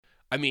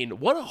I mean,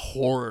 what a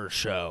horror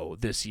show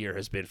this year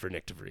has been for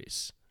Nick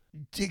DeVries.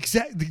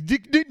 Exactly.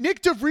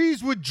 Nick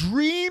DeVries would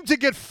dream to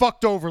get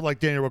fucked over like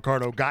Daniel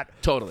Ricciardo got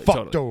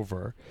fucked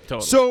over.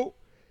 Totally.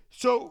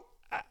 So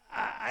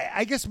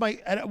I guess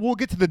we'll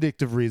get to the Nick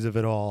DeVries of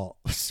it all.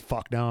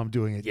 Fuck, now I'm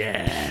doing it.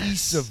 Yes.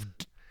 Piece of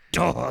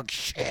dog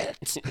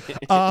shit.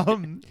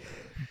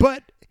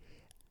 But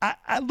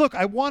look,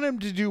 I want him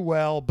to do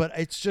well, but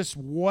it's just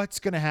what's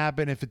going to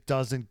happen if it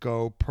doesn't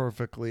go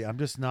perfectly. I'm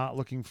just not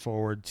looking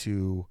forward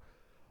to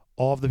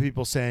all of the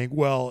people saying,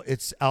 well,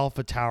 it's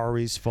Alpha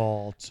Tauri's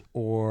fault,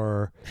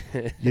 or,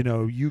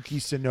 Yuki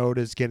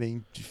Tsunoda's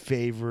getting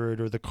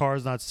favored, or the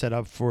car's not set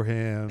up for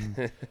him,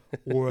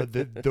 or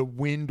the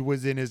wind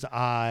was in his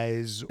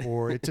eyes,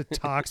 or it's a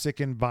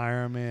toxic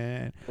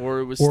environment. Or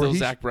it was still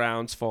Zach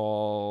Brown's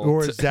fault.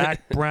 Or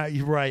Zach Brown.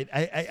 You're right.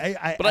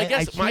 But I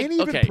guess I can't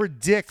even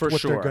predict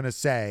what they're going to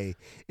say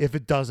if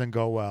it doesn't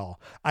go well.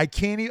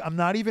 I'm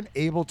not even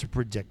able to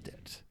predict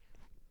it.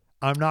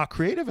 I'm not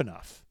creative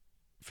enough.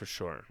 For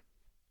sure.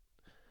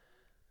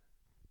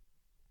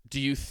 Do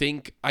you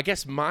think, I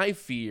guess my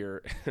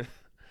fear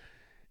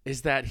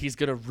is that he's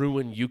going to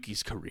ruin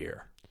Yuki's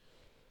career.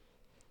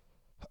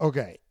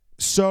 Okay.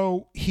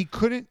 So he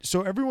couldn't,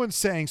 so everyone's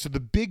saying, so the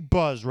big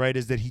buzz, right,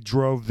 is that he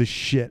drove the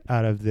shit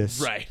out of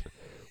this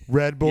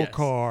Red Bull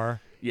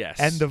car. Yes.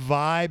 And the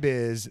vibe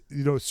is,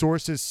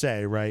 sources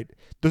say, right?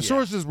 The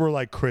sources were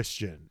like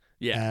Christian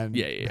and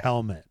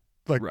Helmet.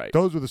 Like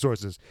those were the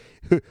sources.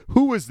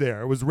 Who was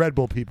there? It was Red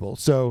Bull people.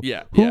 So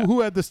who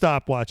had the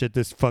stopwatch at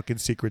this fucking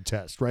secret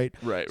test, right?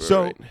 Right.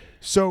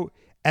 So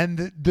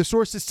and the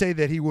sources say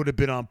that he would have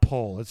been on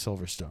pole at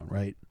Silverstone,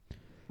 right?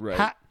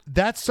 Right.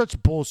 That's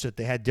such bullshit.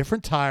 They had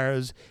different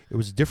tires. It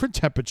was a different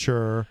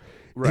temperature.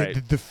 Right.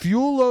 The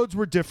fuel loads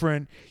were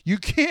different. You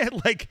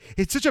can't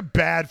it's such a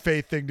bad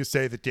faith thing to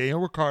say that Daniel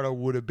Ricciardo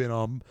would have been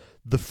on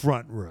the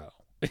front row.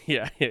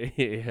 Yeah.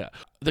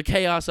 The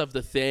chaos of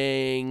the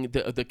thing,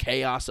 the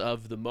chaos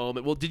of the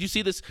moment. Well, did you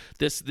see this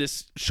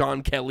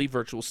Sean Kelly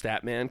virtual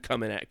stat man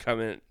coming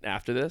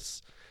after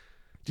this?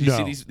 Did you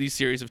see these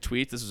series of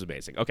tweets? This was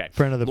amazing. Okay.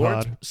 Friend of the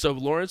pod. So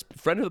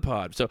friend of the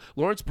pod. So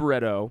Lawrence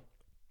Barretto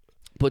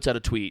puts out a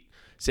tweet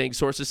saying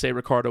sources say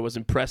Ricciardo was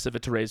impressive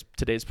at today's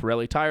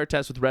Pirelli tire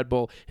test with Red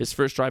Bull, his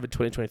first drive in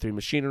 2023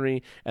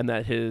 machinery, and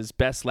that his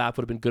best lap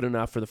would have been good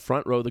enough for the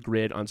front row of the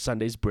grid on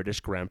Sunday's British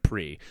Grand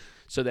Prix.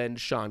 So then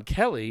Sean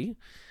Kelly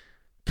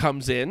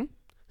comes in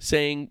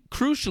saying,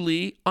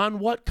 crucially, on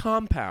what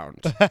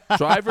compound?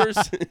 Drivers,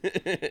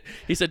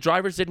 he said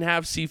drivers didn't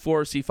have C4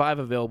 or C5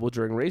 available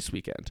during race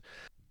weekend.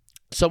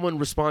 Someone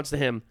responds to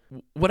him,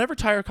 whatever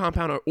tire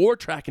compound or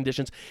track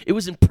conditions, it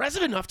was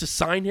impressive enough to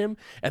sign him,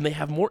 and they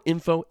have more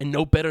info and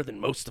know better than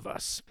most of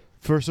us.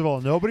 First of all,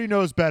 nobody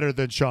knows better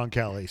than Sean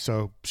Kelly,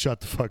 so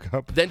shut the fuck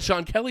up. Then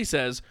Sean Kelly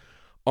says,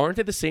 aren't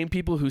they the same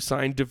people who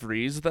signed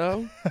DeVries,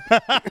 though?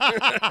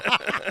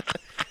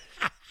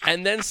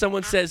 And then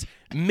someone says,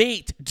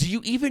 mate, do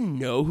you even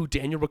know who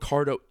Daniel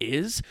Ricciardo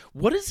is?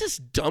 What is this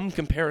dumb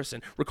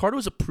comparison? Ricciardo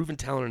is a proven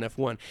talent in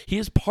F1. He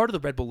is part of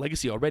the Red Bull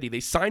legacy already. They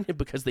signed him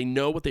because they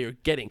know what they are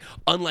getting,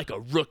 unlike a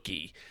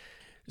rookie.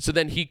 So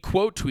then he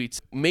quote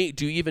tweets, mate,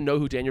 do you even know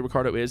who Daniel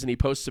Ricciardo is? And he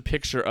posts a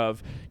picture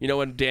of,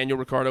 when Daniel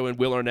Ricciardo and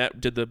Will Arnett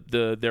did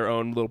their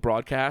own little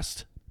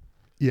broadcast?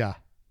 Yeah.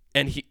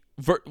 And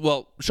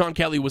Sean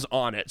Kelly was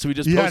on it, so he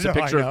just posted a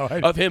picture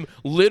of him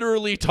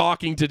literally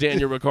talking to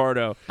Daniel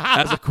Ricciardo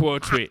as a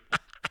quote tweet.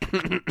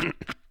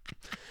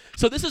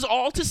 So this is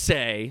all to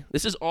say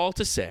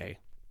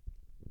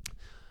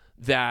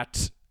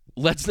that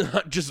let's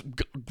not just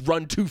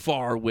run too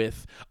far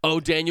with,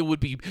 Daniel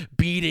would be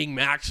beating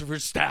Max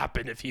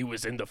Verstappen if he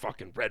was in the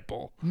fucking Red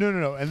Bull.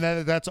 No. And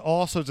that's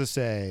also to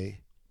say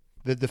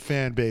that the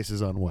fan base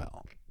is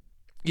unwell.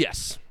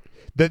 Yes.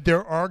 That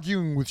they're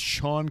arguing with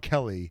Sean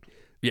Kelly.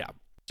 Yeah.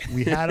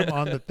 We had him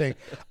on the thing.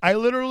 I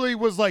literally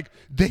was like,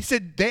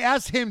 they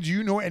asked him, do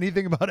you know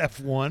anything about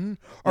F1?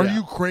 Are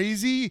you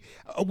crazy?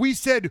 We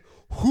said,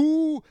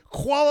 who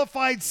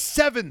qualified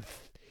 7th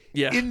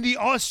in the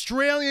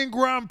Australian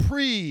Grand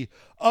Prix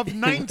of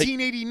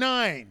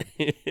 1989?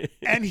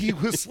 And he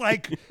was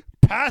like,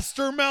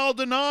 Pastor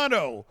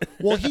Maldonado.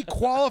 Well, he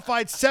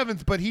qualified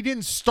 7th, but he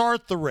didn't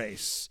start the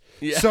race.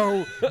 Yeah.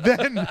 So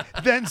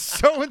then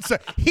so-and-so,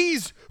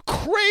 he's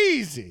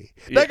crazy.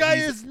 That guy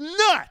is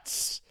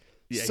nuts.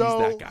 Yeah, so,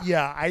 he's that guy.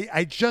 Yeah,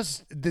 I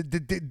just they're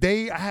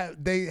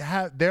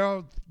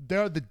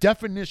the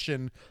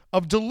definition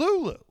of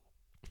Delulu.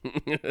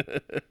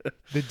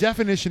 The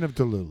definition of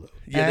Delulu.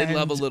 Yeah, they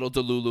love a little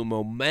Delulu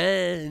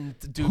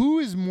moment. Who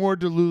is more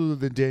Delulu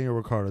than Daniel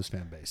Ricciardo's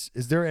fan base?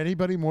 Is there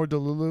anybody more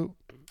Delulu?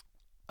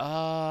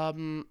 I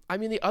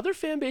mean, the other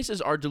fan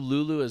bases are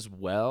Delulu as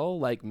well.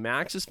 Like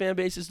Max's fan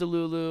base is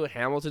Delulu,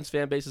 Hamilton's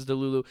fan base is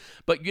Delulu.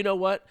 But you know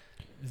what?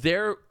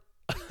 They're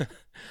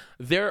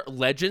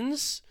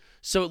legends.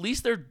 So at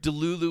least their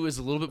Delulu is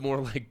a little bit more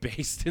like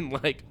based in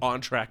like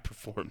on-track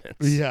performance.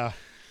 Yeah.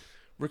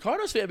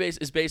 Ricciardo's fan base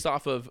is based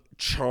off of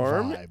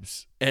charm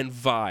and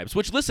vibes.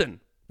 Which, listen,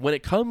 when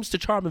it comes to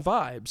charm and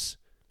vibes,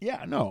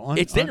 Yeah, no.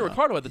 It's Daniel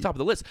Ricciardo at the top of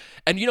the list.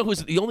 And you know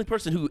who's the only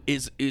person who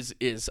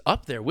is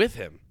up there with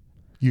him?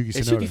 Yuki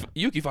Tsunoda.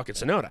 Yuki fucking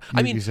Tsunoda.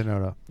 I mean,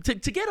 Tsunoda.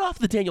 To get off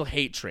the Daniel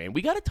hate train,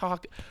 we got to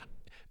talk.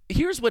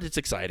 Here's what it's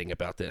exciting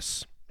about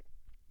this.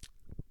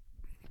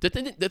 The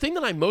thing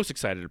that I'm most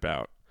excited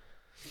about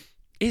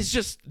is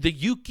just the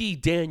Yuki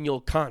Daniel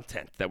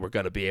content that we're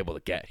going to be able to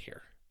get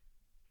here.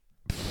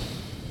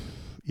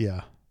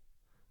 Yeah.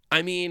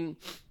 I mean,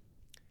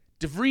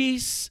 De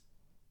Vries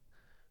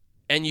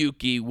and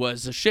Yuki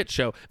was a shit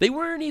show. They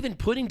weren't even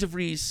putting De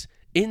Vries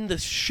in the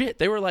shit.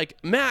 They were like,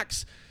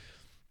 Max,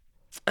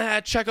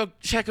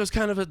 Checo's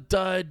kind of a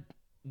dud.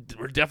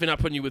 We're definitely not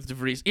putting you with De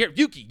Vries. Here,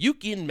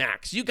 Yuki and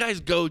Max, you guys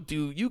go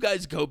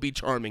be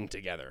charming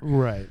together.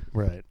 Right.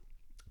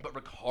 But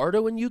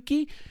Ricciardo and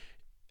Yuki,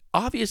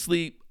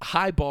 obviously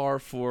high bar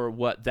for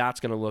what that's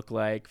going to look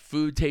like.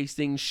 Food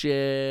tasting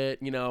shit,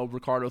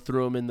 Ricciardo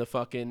threw him in the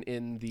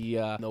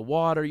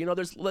water.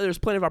 There's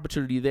plenty of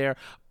opportunity there.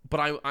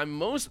 But I'm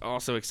most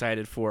also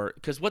excited for,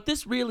 because what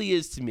this really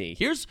is to me,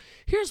 here's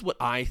what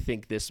I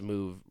think this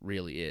move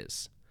really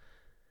is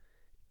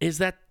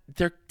that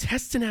they're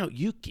testing out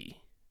Yuki.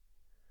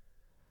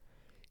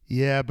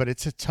 Yeah, but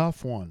it's a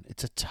tough one.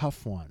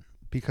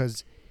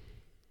 Because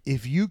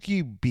if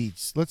Yuki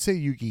let's say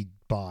Yuki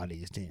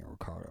bodies Daniel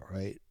Ricciardo,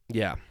 right?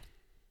 Yeah.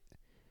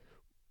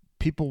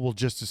 People will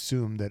just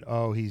assume that,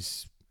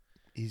 he's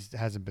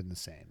hasn't been the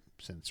same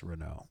since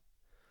Renault,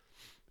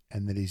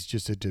 and that he's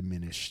just a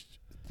diminished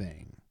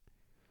thing.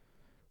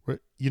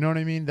 You know what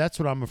I mean? That's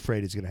what I'm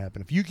afraid is going to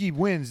happen. If Yuki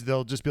wins,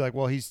 they'll just be like,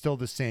 well, he's still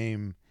the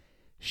same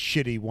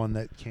shitty one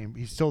that came.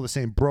 He's still the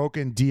same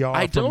broken DR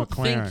I from don't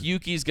McLaren. think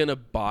Yuki's gonna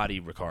body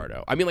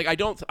Ricciardo. I mean,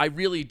 I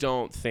really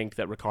don't think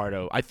that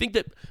Ricciardo. I think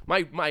that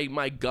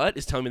my gut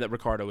is telling me that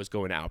Ricciardo is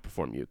going to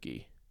outperform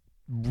Yuki.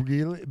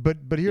 Really, but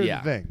here's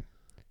the thing.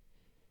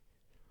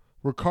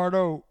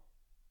 Ricciardo,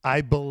 I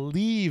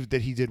believe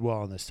that he did well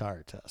on this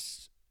tire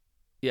test.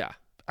 Yeah,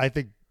 I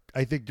think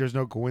there's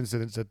no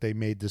coincidence that they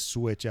made the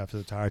switch after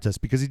the tire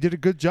test, because he did a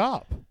good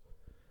job.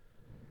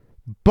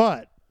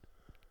 But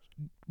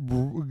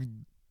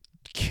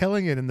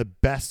killing it in the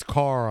best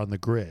car on the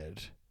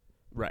grid,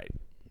 right,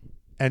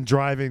 and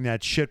driving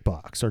that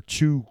shitbox are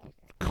two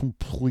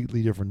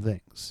completely different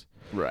things.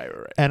 Right.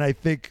 And I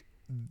think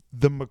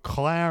the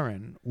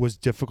McLaren was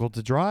difficult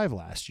to drive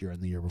last year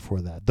and the year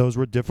before that. Those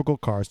were difficult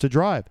cars to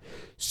drive.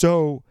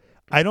 So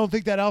I don't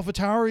think that Alpha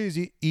Tauri is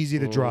easy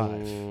to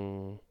drive.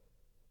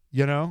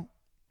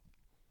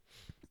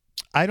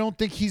 I don't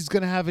think he's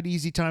going to have an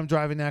easy time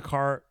driving that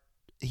car.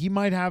 He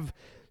might have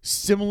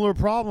similar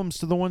problems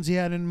to the ones he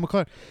had in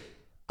McLaren.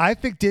 I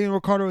think Daniel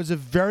Ricciardo is a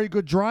very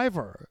good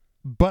driver,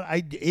 but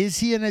is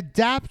he an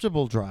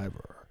adaptable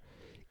driver?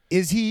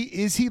 Is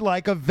he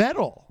like a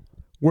Vettel,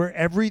 where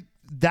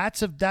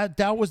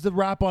that was the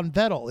rap on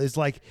Vettel, is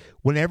like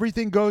when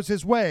everything goes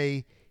his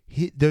way,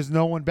 there's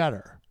no one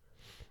better.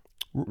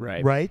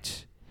 Right.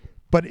 Right?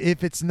 But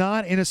if it's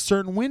not in a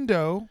certain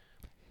window,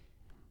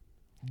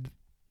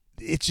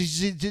 it's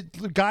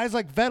just, guys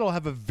like Vettel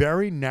have a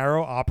very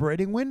narrow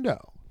operating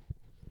window.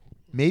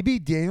 Maybe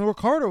Daniel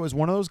Ricciardo is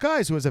one of those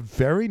guys who has a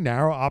very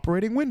narrow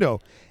operating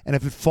window. And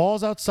if it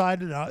falls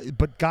outside,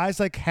 but guys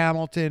like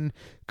Hamilton,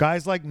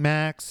 guys like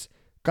Max,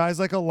 guys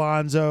like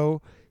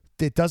Alonso,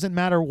 it doesn't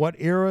matter what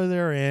era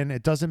they're in.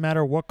 It doesn't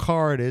matter what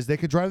car it is. They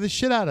could drive the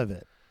shit out of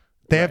it.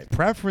 They have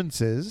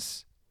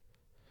preferences,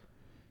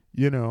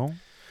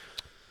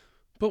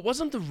 But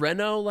wasn't the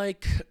Renault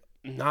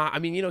I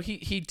mean,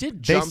 he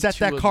did jump. They set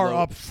that car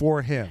up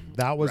for him.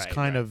 That was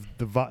kind of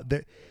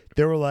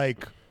they were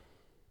like,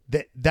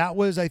 that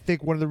was, I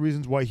think, one of the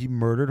reasons why he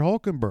murdered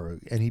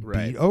Hulkenberg and he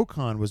beat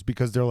Ocon, was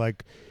because they're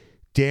like,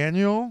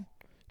 Daniel,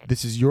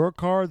 this is your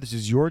car. This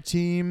is your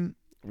team.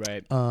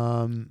 Right.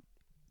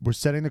 We're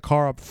setting the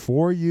car up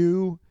for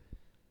you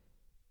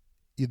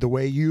the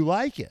way you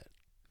like it,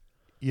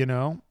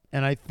 And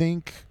I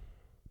think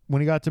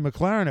when he got to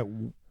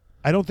McLaren,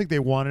 I don't think they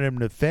wanted him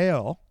to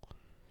fail,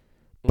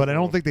 but I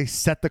don't think they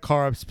set the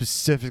car up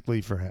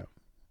specifically for him.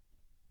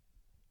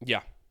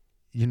 Yeah.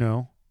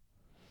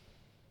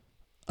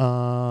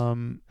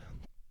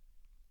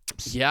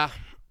 Yeah.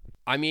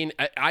 I mean,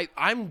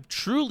 I'm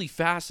truly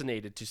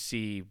fascinated to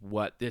see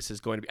what this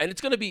is going to be. And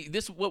it's going to be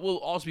this. What will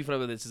also be fun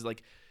about this is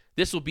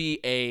this will be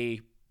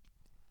a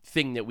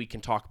thing that we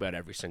can talk about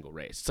every single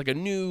race. It's like a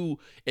new,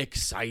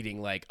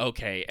 exciting,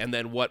 okay. And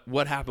then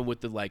what happened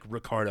with the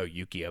Ricciardo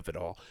Yuki of it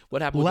all?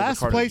 What happened?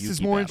 Last with the place Yuki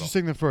is more battle?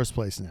 interesting than first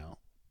place now.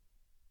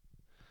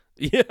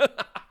 Yeah.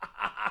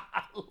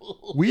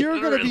 We are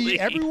going to be.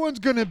 Everyone's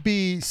going to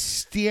be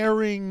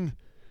staring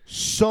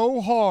so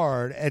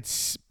hard at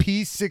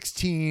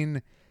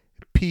P16,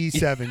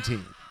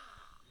 P17.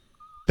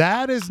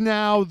 That is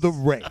now the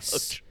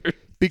race.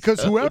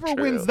 Because whoever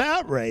wins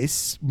that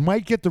race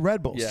might get the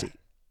Red Bull seat.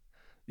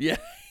 Yeah,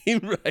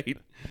 right.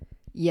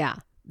 Yeah,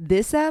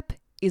 this app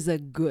is a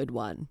good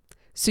one.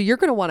 So you're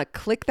going to want to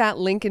click that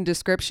link in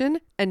description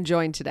and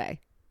join today.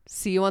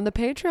 See you on the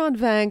Patreon,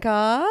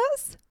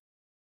 Vankos.